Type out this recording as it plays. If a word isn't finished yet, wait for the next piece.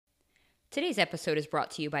Today's episode is brought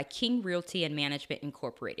to you by King Realty and Management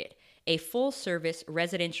Incorporated, a full-service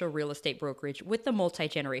residential real estate brokerage with a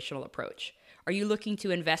multi-generational approach. Are you looking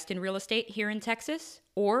to invest in real estate here in Texas?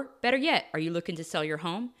 Or, better yet, are you looking to sell your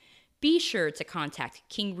home? Be sure to contact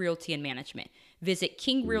King Realty and Management. Visit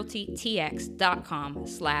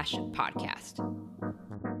kingrealtytx.com/podcast.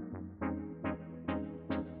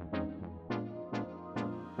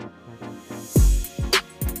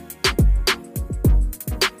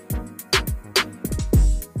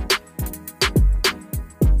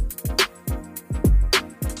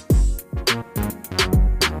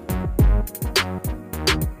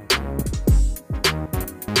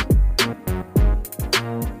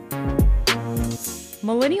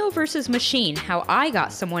 Millennial versus Machine, how I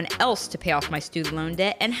got someone else to pay off my student loan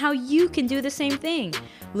debt and how you can do the same thing.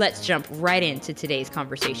 Let's jump right into today's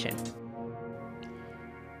conversation.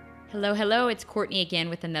 Hello, it's Courtney again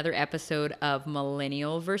with another episode of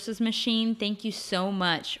Millennial versus Machine. Thank you so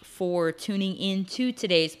much for tuning in to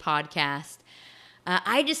today's podcast.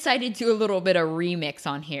 I decided to do a little bit of remix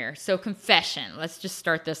on here. So confession, let's just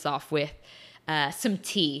start this off with some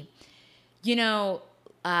tea.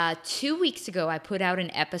 2 weeks ago, I put out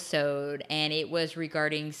an episode and it was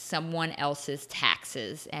regarding someone else's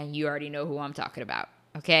taxes. And you already know who I'm talking about,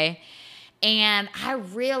 okay? And I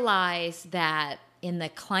realized that in the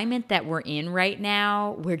climate that we're in right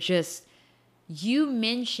now, you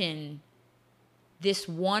mention this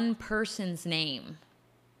one person's name,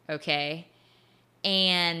 okay?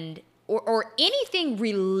 And, or anything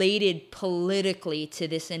related politically to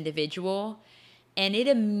this individual, and it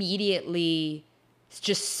immediately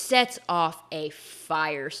just sets off a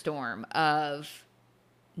firestorm of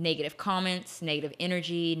negative comments, negative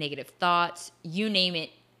energy, negative thoughts, you name it,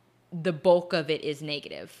 the bulk of it is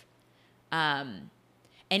negative. And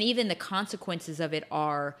even the consequences of it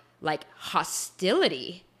are like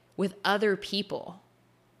hostility with other people.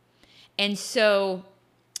 And so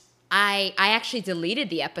I actually deleted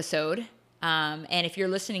the episode. And if you're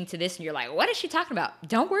listening to this and you're like, what is she talking about?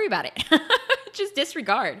 Don't worry about it. Just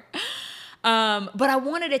disregard. But I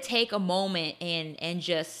wanted to take a moment and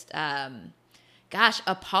just,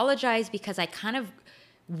 apologize because I kind of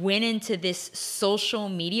went into this social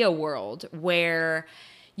media world where,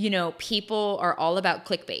 people are all about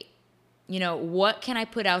clickbait. What can I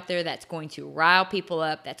put out there that's going to rile people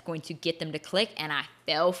up, that's going to get them to click? And I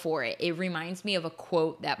fell for it. It reminds me of a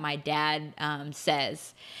quote that my dad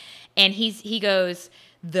says. And he goes,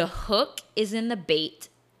 "The hook is in the bait,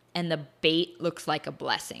 and the bait looks like a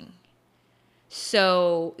blessing."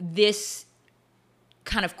 So this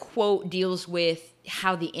kind of quote deals with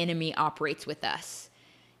how the enemy operates with us.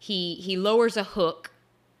 He lowers a hook,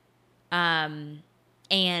 and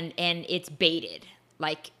it's baited,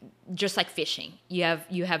 just like fishing.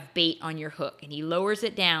 You have bait on your hook, and he lowers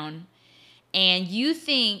it down, and you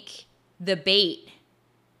think the bait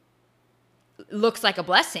looks like a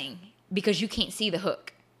blessing because you can't see the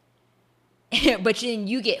hook. But then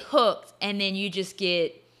you get hooked, and then you just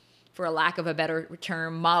get, for a lack of a better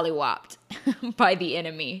term, mollywopped by the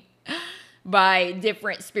enemy, by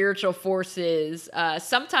different spiritual forces,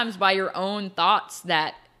 sometimes by your own thoughts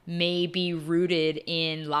that may be rooted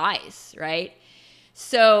in lies, right?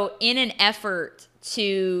 So in an effort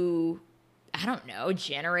to,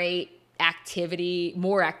 generate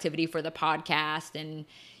more activity for the podcast and,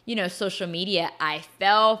 social media, I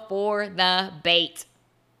fell for the bait.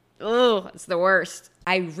 Oh, it's the worst.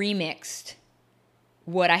 I remixed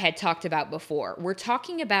what I had talked about before. We're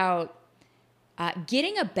talking about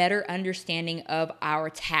getting a better understanding of our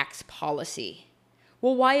tax policy.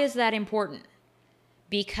 Well, why is that important?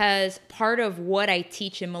 Because part of what I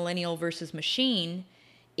teach in Millennial versus Machine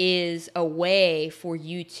is a way for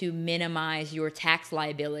you to minimize your tax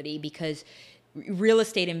liability, because real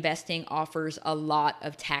estate investing offers a lot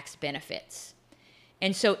of tax benefits.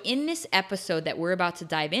 And so in this episode that we're about to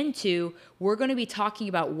dive into, we're going to be talking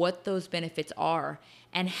about what those benefits are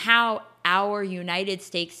and how our United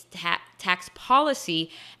States tax policy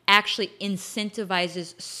actually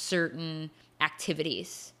incentivizes certain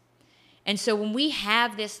activities. And so when we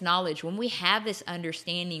have this knowledge, when we have this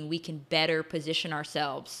understanding, we can better position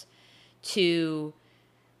ourselves to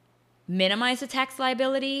minimize the tax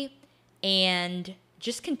liability and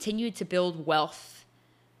just continue to build wealth.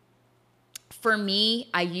 For me,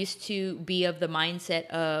 I used to be of the mindset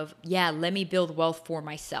of, let me build wealth for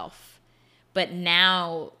myself. But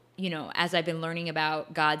now, as I've been learning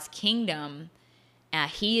about God's kingdom,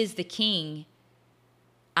 He is the king.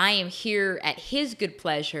 I am here at His good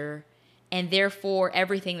pleasure, and therefore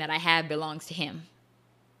everything that I have belongs to Him.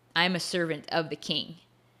 I'm a servant of the King.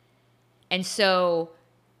 And so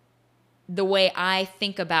the way I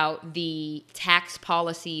think about the tax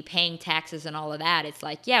policy, paying taxes and all of that, it's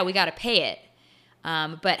like, yeah, we got to pay it.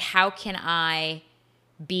 But how can I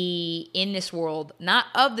be in this world, not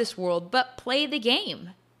of this world, but play the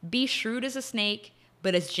game? Be shrewd as a snake,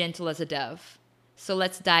 but as gentle as a dove. So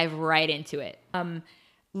let's dive right into it.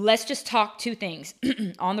 Let's just talk two things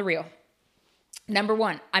on the real. Number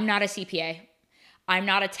one, I'm not a CPA. I'm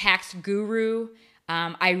not a tax guru.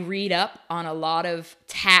 I read up on a lot of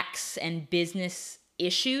tax and business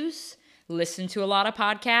issues, listen to a lot of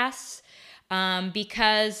podcasts,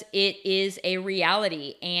 because it is a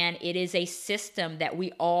reality and it is a system that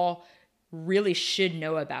we all really should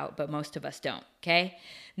know about, but most of us don't, okay?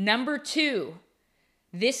 Number two,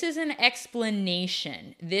 this is an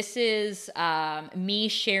explanation. This is me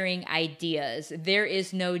sharing ideas. There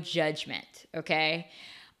is no judgment, okay?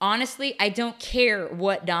 Honestly, I don't care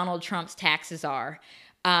what Donald Trump's taxes are.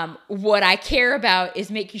 What I care about is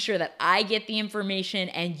making sure that I get the information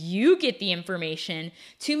and you get the information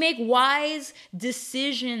to make wise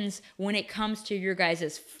decisions when it comes to your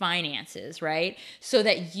guys' finances, right? So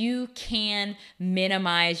that you can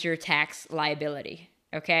minimize your tax liability.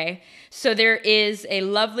 Okay, so there is a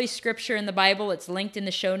lovely scripture in the Bible. It's linked in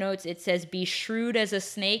the show notes. It says, "Be shrewd as a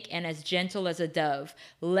snake and as gentle as a dove."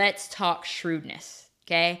 Let's talk shrewdness,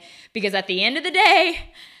 okay? Because at the end of the day,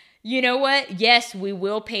 you know what? Yes, we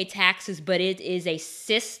will pay taxes, but it is a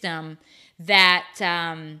system that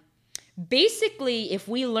basically, if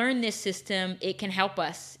we learn this system, it can help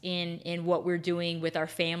us in what we're doing with our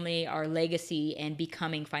family, our legacy, and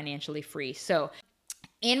becoming financially free. So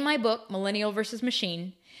in my book, Millennial versus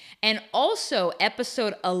Machine, and also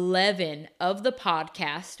episode 11 of the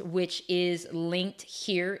podcast, which is linked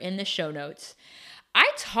here in the show notes,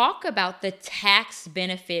 I talk about the tax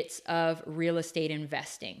benefits of real estate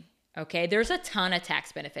investing. Okay, there's a ton of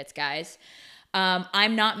tax benefits, guys.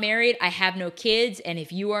 I'm not married. I have no kids. And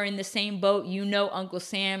if you are in the same boat, you know Uncle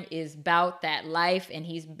Sam is about that life and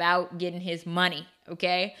he's about getting his money.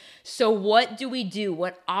 Okay, so what do we do?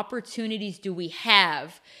 What opportunities do we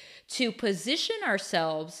have to position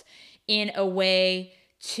ourselves in a way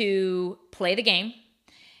to play the game,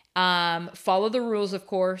 follow the rules, of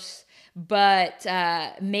course, but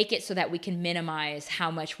make it so that we can minimize how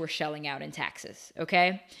much we're shelling out in taxes?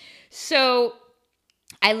 Okay, so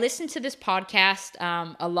I listened to this podcast.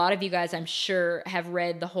 A lot of you guys, I'm sure, have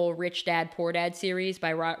read the whole Rich Dad, Poor Dad series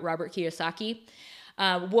by Robert Kiyosaki.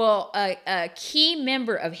 A key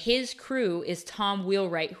member of his crew is Tom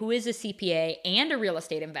Wheelwright, who is a CPA and a real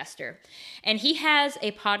estate investor. And he has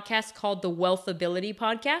a podcast called the Wealthability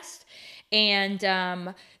Podcast. And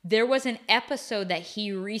there was an episode that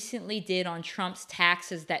he recently did on Trump's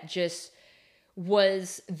taxes that just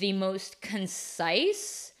was the most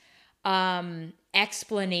concise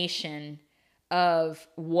explanation of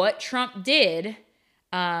what Trump did,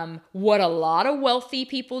 what a lot of wealthy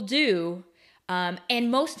people do, and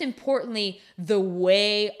most importantly, the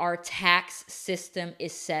way our tax system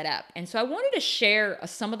is set up. And so I wanted to share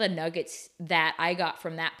some of the nuggets that I got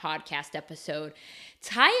from that podcast episode,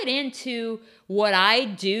 tie it into what I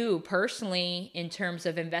do personally in terms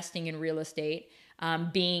of investing in real estate,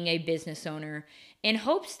 being a business owner, in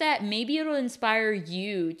hopes that maybe it'll inspire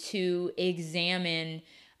you to examine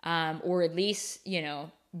or at least,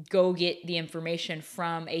 go get the information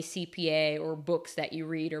from a CPA or books that you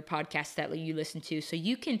read or podcasts that you listen to so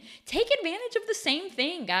you can take advantage of the same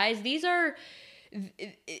thing, guys.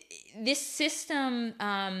 This system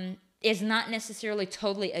is not necessarily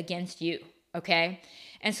totally against you, okay?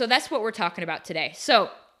 And so that's what we're talking about today. So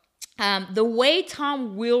the way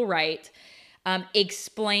Tom Wheelwright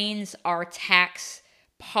explains our tax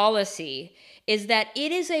policy is that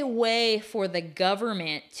it is a way for the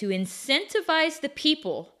government to incentivize the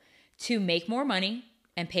people to make more money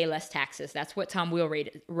and pay less taxes. That's what Tom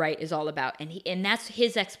Wheelwright is all about. And that's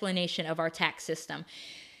his explanation of our tax system.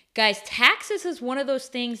 Guys, taxes is one of those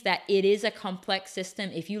things that it is a complex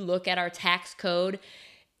system. If you look at our tax code,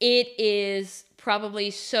 it is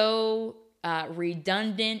probably so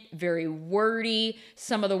redundant, very wordy.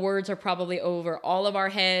 Some of the words are probably over all of our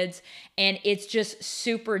heads, and it's just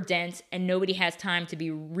super dense, and nobody has time to be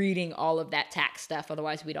reading all of that tax stuff.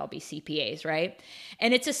 Otherwise, we'd all be CPAs, right?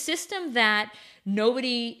 And it's a system that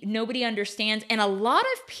nobody understands, and a lot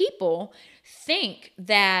of people think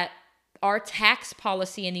that our tax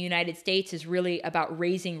policy in the United States is really about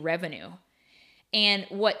raising revenue. And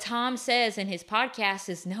what Tom says in his podcast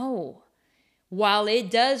is no. While it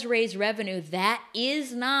does raise revenue, that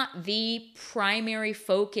is not the primary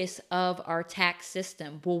focus of our tax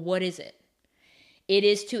system. Well, what is it? It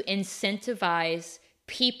is to incentivize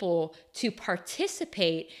people to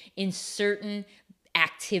participate in certain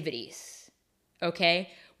activities. Okay.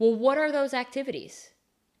 Well, what are those activities?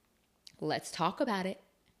 Let's talk about it,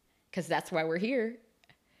 because that's why we're here.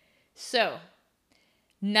 So,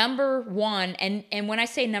 number one, and when I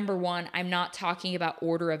say number one, I'm not talking about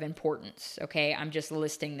order of importance, okay? I'm just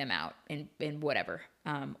listing them out in whatever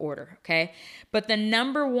order, okay? But the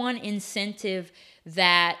number one incentive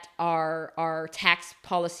that our tax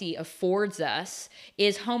policy affords us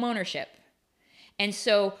is home ownership. And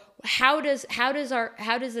so how does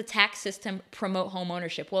the tax system promote home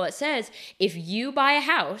ownership? Well, it says if you buy a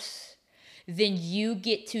house, then you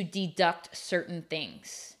get to deduct certain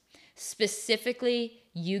things. Specifically,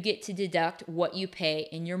 you get to deduct what you pay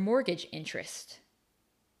in your mortgage interest,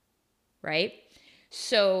 right?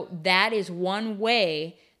 So that is one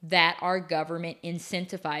way that our government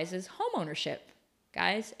incentivizes homeownership,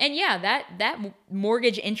 guys. And yeah, that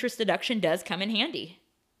mortgage interest deduction does come in handy,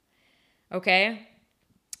 okay?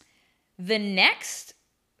 The next,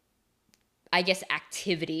 I guess,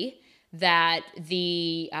 activity that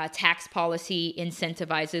the tax policy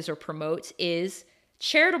incentivizes or promotes is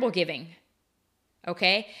charitable giving.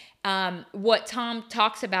 Okay. What Tom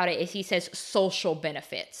talks about it is he says social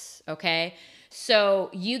benefits. Okay. So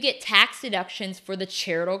you get tax deductions for the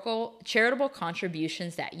charitable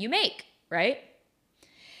contributions that you make, right?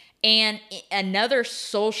 And another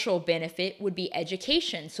social benefit would be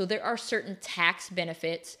education. So there are certain tax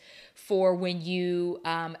benefits for when you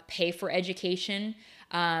pay for education.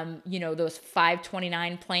 Those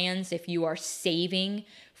 529 plans, if you are saving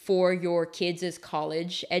for your kids'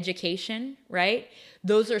 college education, right?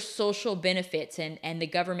 Those are social benefits. And the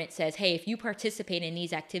government says, hey, if you participate in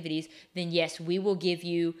these activities, then yes, we will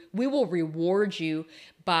reward you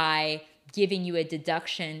by giving you a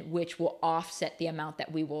deduction, which will offset the amount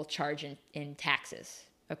that we will charge in taxes,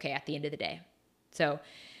 okay, at the end of the day. So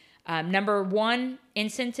number one,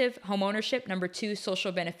 incentive, home ownership. Number two,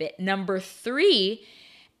 social benefit. Number three,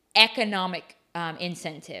 economic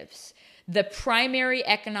incentives. The primary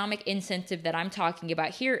economic incentive that I'm talking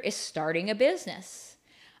about here is starting a business.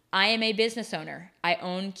 I am a business owner. I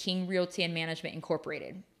own King Realty and Management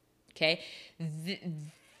Incorporated. Okay.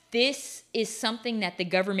 This is something that the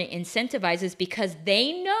government incentivizes because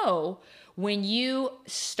they know when you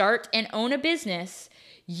start and own a business,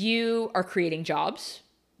 you are creating jobs,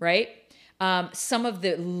 right? Some of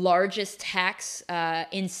the largest tax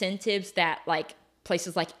incentives that like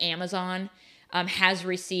places like Amazon has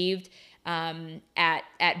received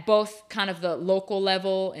at both kind of the local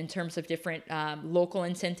level in terms of different local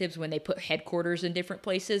incentives when they put headquarters in different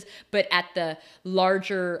places, but at the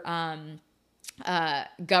larger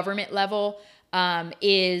government level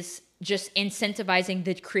is just incentivizing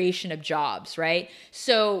the creation of jobs, right?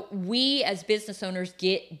 So we as business owners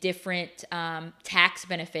get different tax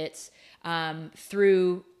benefits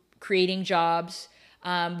through creating jobs.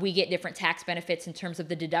 We get different tax benefits in terms of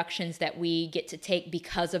the deductions that we get to take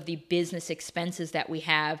because of the business expenses that we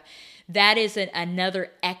have. That is another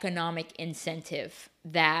economic incentive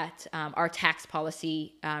that our tax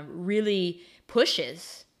policy really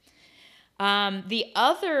pushes. The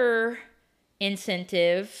other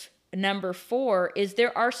incentive, number 4, is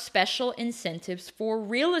there are special incentives for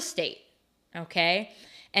real estate, okay?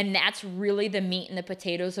 And that's really the meat and the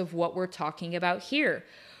potatoes of what we're talking about here.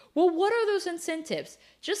 Well, what are those incentives?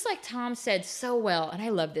 Just like Tom said so well, and I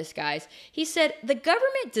love this, guys. He said the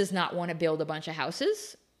government does not want to build a bunch of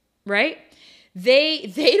houses, right?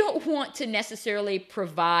 They don't want to necessarily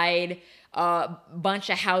provide a bunch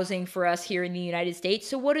of housing for us here in the United States.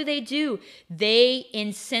 So what do? They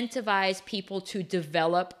incentivize people to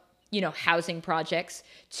develop, housing projects,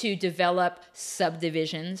 to develop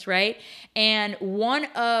subdivisions, right? And one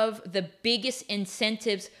of the biggest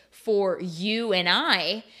incentives for you and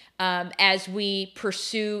I, as we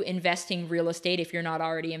pursue investing real estate, if you're not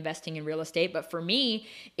already investing in real estate, but for me,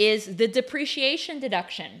 is the depreciation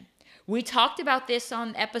deduction. We talked about this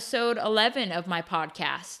on episode 11 of my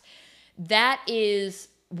podcast. That is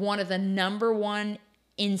one of the number one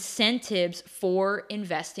incentives for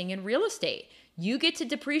investing in real estate. You get to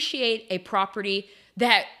depreciate a property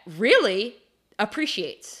that really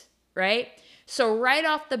appreciates, right? So right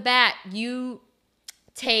off the bat, you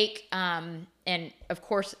take, and of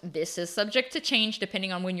course, this is subject to change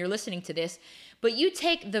depending on when you're listening to this, but you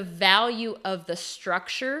take the value of the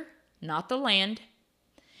structure, not the land,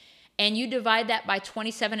 and you divide that by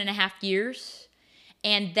 27 and a half years,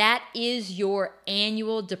 and that is your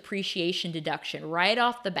annual depreciation deduction right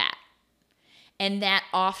off the bat. And that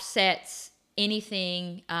offsets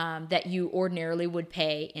anything that you ordinarily would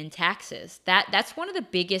pay in taxes. That's one of the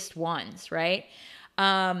biggest ones, right?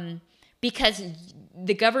 Because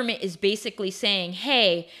the government is basically saying,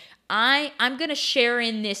 hey, I'm going to share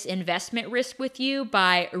in this investment risk with you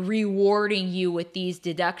by rewarding you with these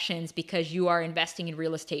deductions because you are investing in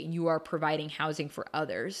real estate and you are providing housing for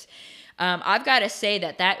others. I've got to say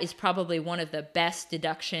that is probably one of the best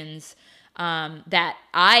deductions that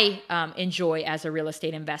I enjoy as a real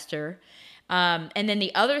estate investor. And then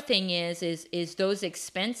the other thing is those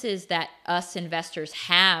expenses that us investors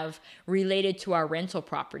have related to our rental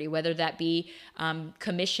property, whether that be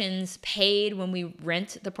commissions paid when we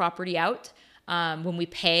rent the property out, when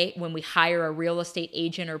we hire a real estate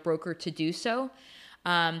agent or broker to do so.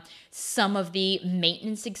 Some of the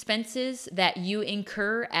maintenance expenses that you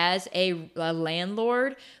incur as a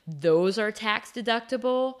landlord, those are tax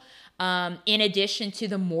deductible. In addition to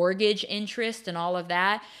the mortgage interest and all of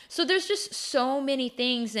that. So there's just so many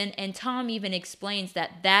things. And Tom even explains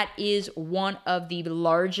that is one of the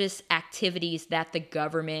largest activities that the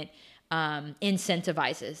government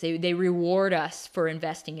incentivizes. They reward us for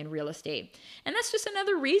investing in real estate. And that's just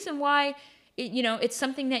another reason why it's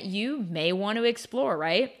something that you may want to explore,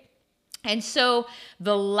 right? And so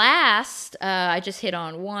the last, I just hit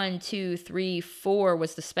on 1, 2, 3, 4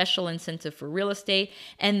 was the special incentive for real estate.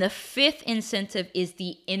 And the fifth incentive is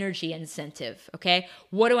the energy incentive, okay?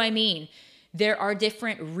 What do I mean? There are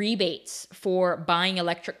different rebates for buying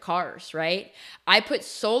electric cars, right? I put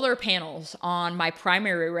solar panels on my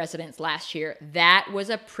primary residence last year. That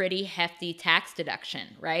was a pretty hefty tax deduction,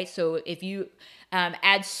 right? So if you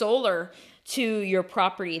add solar to your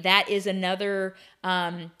property, that is another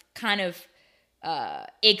kind of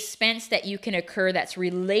expense that you can incur that's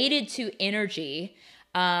related to energy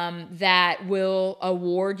that will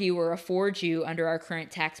award you or afford you under our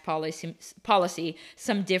current tax policy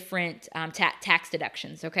some different tax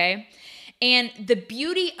deductions, okay? And the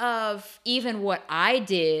beauty of even what I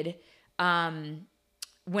did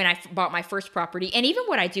when I bought my first property, and even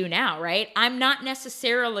what I do now, right? I'm not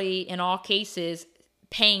necessarily, in all cases,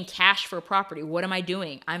 paying cash for a property. What am I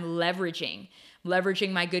doing? I'm leveraging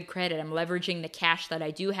my good credit. I'm leveraging the cash that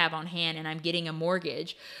I do have on hand, and I'm getting a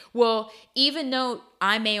mortgage. Well, even though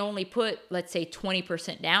I may only put, let's say,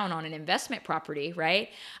 20% down on an investment property, right?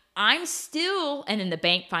 I'm still, and then the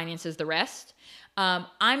bank finances the rest,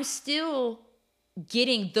 I'm still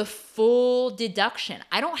getting the full deduction.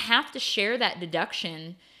 I don't have to share that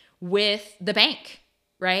deduction with the bank,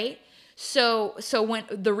 right? So when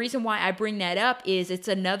the reason why I bring that up is it's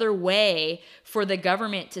another way for the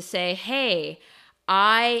government to say, hey,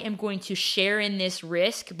 I am going to share in this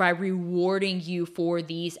risk by rewarding you for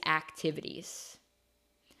these activities.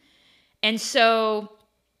 And so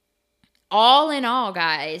all in all,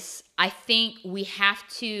 guys, I think we have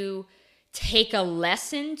to take a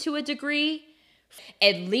lesson to a degree.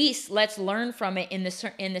 At least let's learn from it in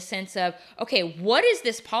the sense of, okay, what is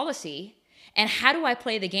this policy and how do I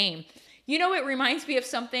play the game? You know, it reminds me of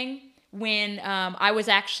something when I was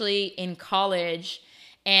actually in college,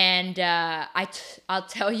 and I'll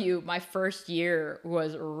tell you, my first year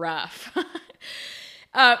was rough in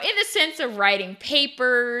the sense of writing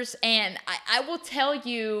papers. And I will tell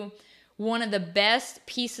you, one of the best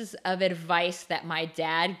pieces of advice that my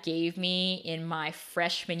dad gave me in my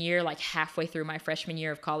freshman year, like halfway through my freshman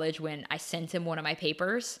year of college, when I sent him one of my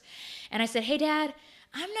papers, and I said, hey, Dad,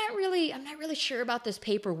 I'm not really sure about this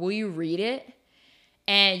paper. Will you read it?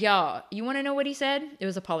 And y'all, you want to know what he said? It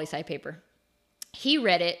was a poli-sci paper. He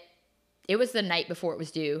read it. It was the night before it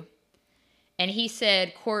was due. And he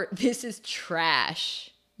said, Court, this is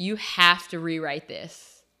trash. You have to rewrite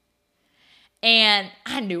this. And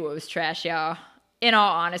I knew it was trash, y'all, in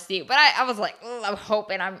all honesty. But I was like,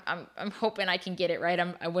 I'm hoping I can get it right.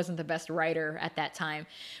 I wasn't the best writer at that time.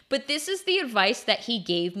 But this is the advice that he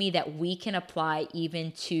gave me that we can apply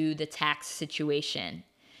even to the tax situation.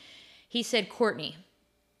 He said, Courtney,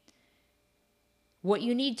 what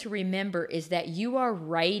you need to remember is that you are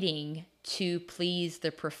writing to please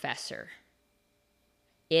the professor.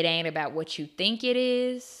 It ain't about what you think it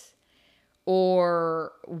is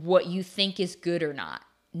or what you think is good or not.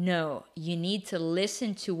 No, you need to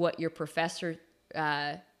listen to what your professor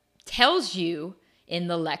tells you in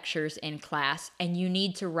the lectures in class, and you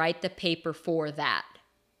need to write the paper for that.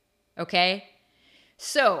 Okay?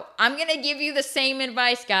 So I'm going to give you the same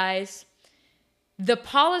advice, guys. The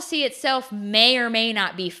policy itself may or may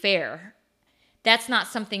not be fair. That's not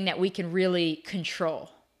something that we can really control,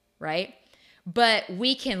 right? But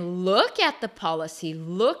we can look at the policy,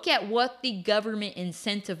 look at what the government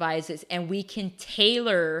incentivizes, and we can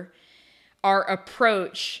tailor our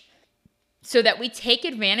approach so that we take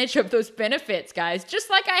advantage of those benefits, guys,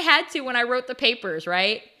 just like I had to when I wrote the papers,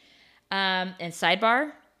 right? And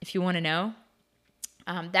sidebar, if you want to know,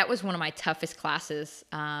 that was one of my toughest classes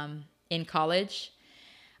in college.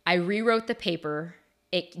 I rewrote the paper.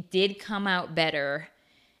 It did come out better.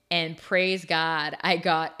 And praise God, I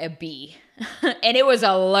got a B. And it was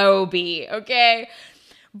a low B, okay?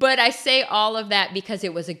 But I say all of that because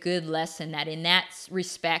it was a good lesson that in that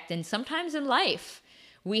respect, and sometimes in life,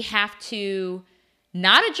 we have to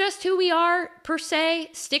not adjust who we are per se,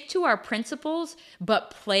 stick to our principles,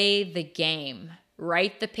 but play the game.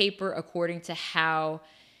 Write the paper according to how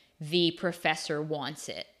the professor wants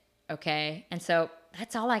it, okay? And so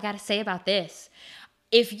that's all I got to say about this.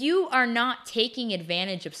 If you are not taking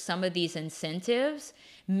advantage of some of these incentives,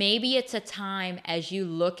 maybe it's a time as you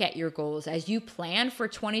look at your goals, as you plan for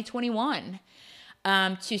 2021,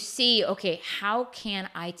 to see, okay, how can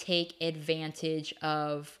I take advantage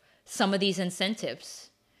of some of these incentives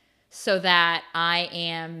so that I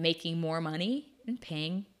am making more money and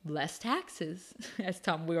paying less taxes, as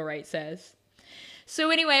Tom Wheelwright says. So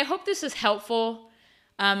anyway, I hope this is helpful.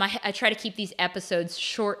 I try to keep these episodes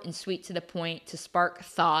short and sweet to the point, to spark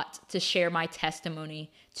thought, to share my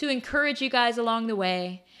testimony, to encourage you guys along the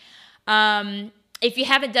way. If you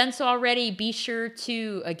haven't done so already, be sure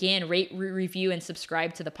to, again, rate, review, and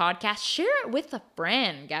subscribe to the podcast. Share it with a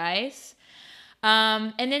friend, guys.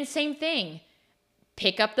 And then same thing.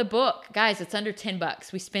 Pick up the book. Guys, it's under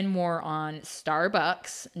 $10. We spend more on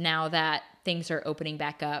Starbucks now that things are opening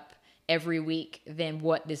back up every week than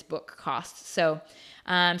what this book costs. So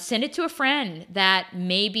send it to a friend that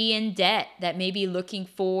may be in debt, that may be looking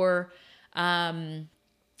for some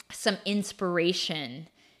inspiration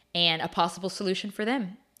and a possible solution for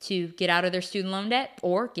them to get out of their student loan debt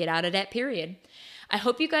or get out of debt, period. I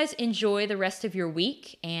hope you guys enjoy the rest of your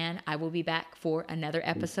week, and I will be back for another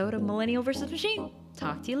episode of Millennial versus Machine.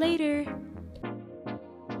 Talk to you later.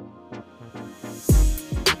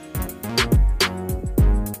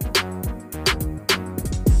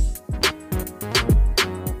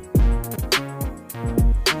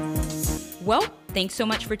 Well, thanks so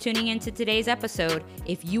much for tuning in to today's episode.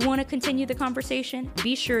 If you want to continue the conversation,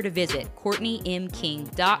 be sure to visit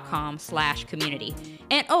CourtneyMKing.com/community.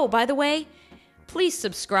 And oh, by the way, please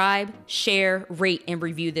subscribe, share, rate, and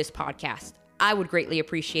review this podcast. I would greatly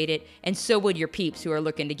appreciate it, and so would your peeps who are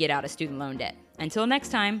looking to get out of student loan debt. Until next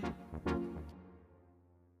time.